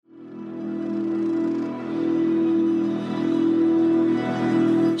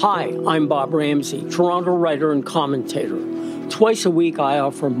Hi, I'm Bob Ramsay, Toronto writer and commentator. Twice a week, I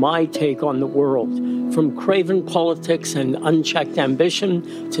offer my take on the world, from craven politics and unchecked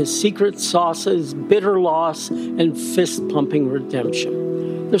ambition to secret sauces, bitter loss, and fist-pumping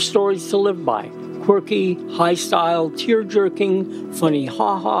redemption. They're stories to live by, quirky, high-style, tear-jerking, funny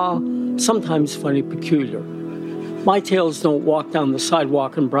ha-ha, sometimes funny peculiar. My tales don't walk down the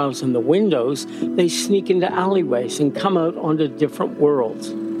sidewalk and browse in the windows. They sneak into alleyways and come out onto different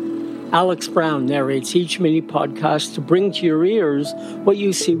worlds. Alex Brown narrates each mini-podcast to bring to your ears what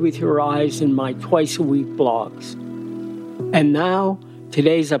you see with your eyes in my twice-a-week blogs. And now,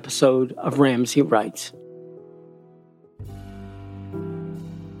 today's episode of Ramsay Writes.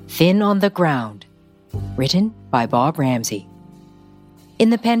 Thin on the Ground, written by Bob Ramsay. In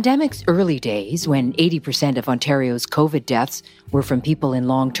the pandemic's early days, when 80% of Ontario's COVID deaths were from people in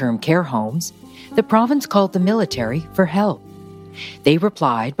long-term care homes, the province called the military for help. They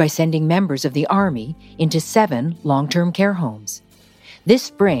replied by sending members of the Army into 7 long-term care homes. This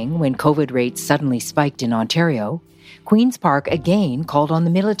spring, when COVID rates suddenly spiked in Ontario, Queen's Park again called on the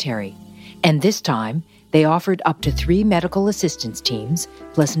military, and this time they offered up to 3 medical assistance teams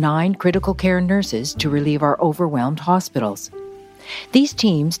plus 9 critical care nurses to relieve our overwhelmed hospitals. These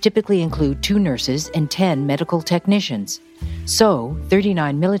teams typically include 2 nurses and 10 medical technicians, so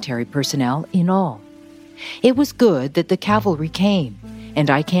 39 military personnel in all. It was good that the cavalry came,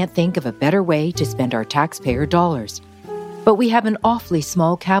 and I can't think of a better way to spend our taxpayer dollars. But we have an awfully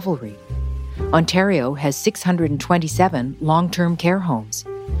small cavalry. Ontario has 627 long-term care homes.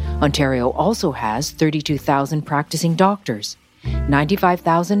 Ontario also has 32,000 practicing doctors,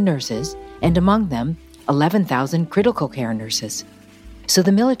 95,000 nurses, and among them, 11,000 critical care nurses. So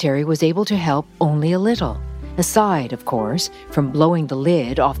the military was able to help only a little, aside, of course, from blowing the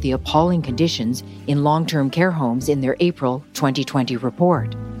lid off the appalling conditions in long-term care homes in their April 2020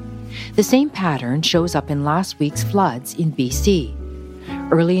 report. The same pattern shows up in last week's floods in BC.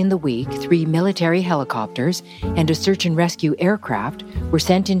 Early in the week, 3 military helicopters and a search and rescue aircraft were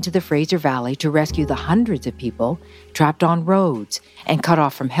sent into the Fraser Valley to rescue the hundreds of people trapped on roads and cut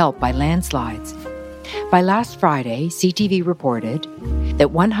off from help by landslides. By last Friday, CTV reported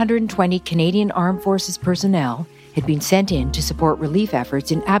that 120 Canadian Armed Forces personnel had been sent in to support relief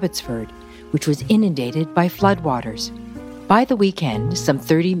efforts in Abbotsford, which was inundated by floodwaters. By the weekend, some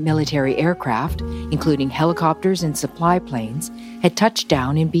 30 military aircraft, including helicopters and supply planes, had touched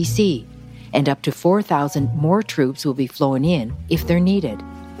down in BC, and up to 4,000 more troops will be flown in if they're needed.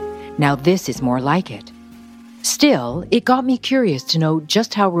 Now this is more like it. Still, it got me curious to know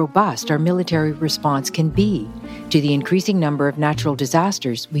just how robust our military response can be to the increasing number of natural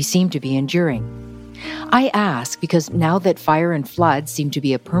disasters we seem to be enduring. I ask because now that fire and floods seem to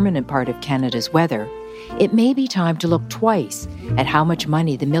be a permanent part of Canada's weather, it may be time to look twice at how much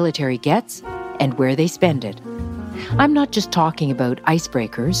money the military gets and where they spend it. I'm not just talking about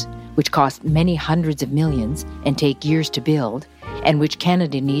icebreakers, which cost many hundreds of millions and take years to build, and which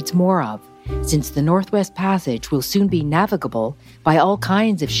Canada needs more of, since the Northwest Passage will soon be navigable by all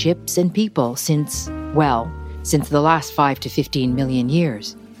kinds of ships and people since the last 5 to 15 million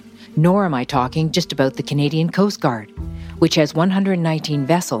years. Nor am I talking just about the Canadian Coast Guard, which has 119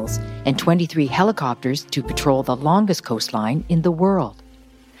 vessels and 23 helicopters to patrol the longest coastline in the world.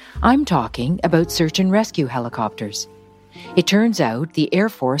 I'm talking about search and rescue helicopters. It turns out the Air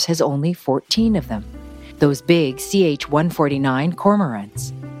Force has only 14 of them, those big CH-149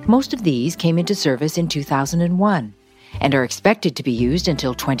 cormorants. Most of these came into service in 2001 and are expected to be used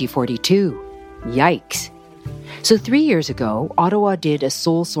until 2042. Yikes. So 3 years ago, Ottawa did a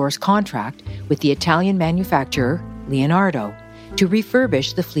sole source contract with the Italian manufacturer Leonardo to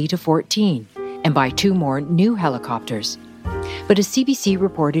refurbish the fleet of 14 and buy 2 more new helicopters. But as CBC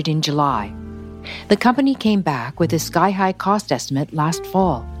reported in July, the company came back with a sky-high cost estimate last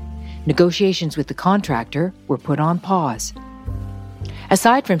fall. Negotiations with the contractor were put on pause.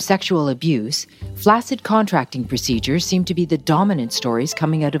 Aside from sexual abuse, flaccid contracting procedures seem to be the dominant stories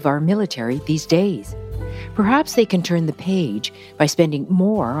coming out of our military these days. Perhaps they can turn the page by spending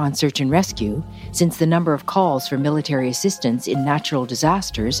more on search and rescue, since the number of calls for military assistance in natural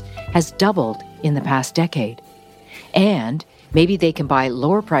disasters has doubled in the past decade. And maybe they can buy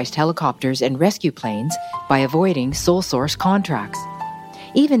lower-priced helicopters and rescue planes by avoiding sole-source contracts.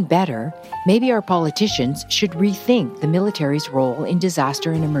 Even better, maybe our politicians should rethink the military's role in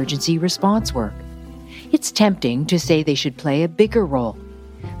disaster and emergency response work. It's tempting to say they should play a bigger role,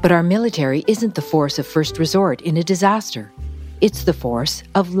 but our military isn't the force of first resort in a disaster. It's the force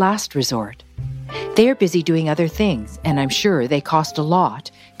of last resort. They are busy doing other things, and I'm sure they cost a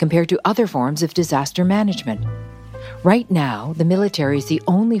lot compared to other forms of disaster management. Right now, the military is the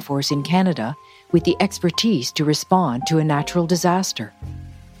only force in Canada with the expertise to respond to a natural disaster.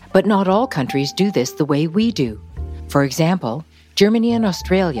 But not all countries do this the way we do. For example, Germany and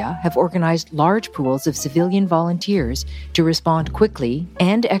Australia have organized large pools of civilian volunteers to respond quickly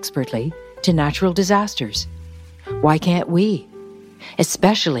and expertly to natural disasters. Why can't we?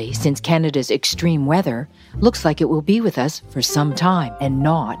 Especially since Canada's extreme weather looks like it will be with us for some time and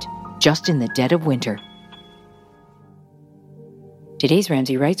not just in the dead of winter. Today's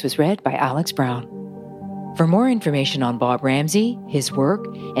Ramsay Writes was read by Alex Brown. For more information on Bob Ramsay, his work,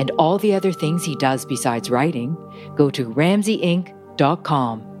 and all the other things he does besides writing, go to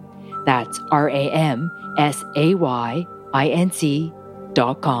ramsayinc.com. That's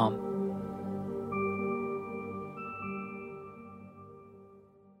RAMSAYINC.com.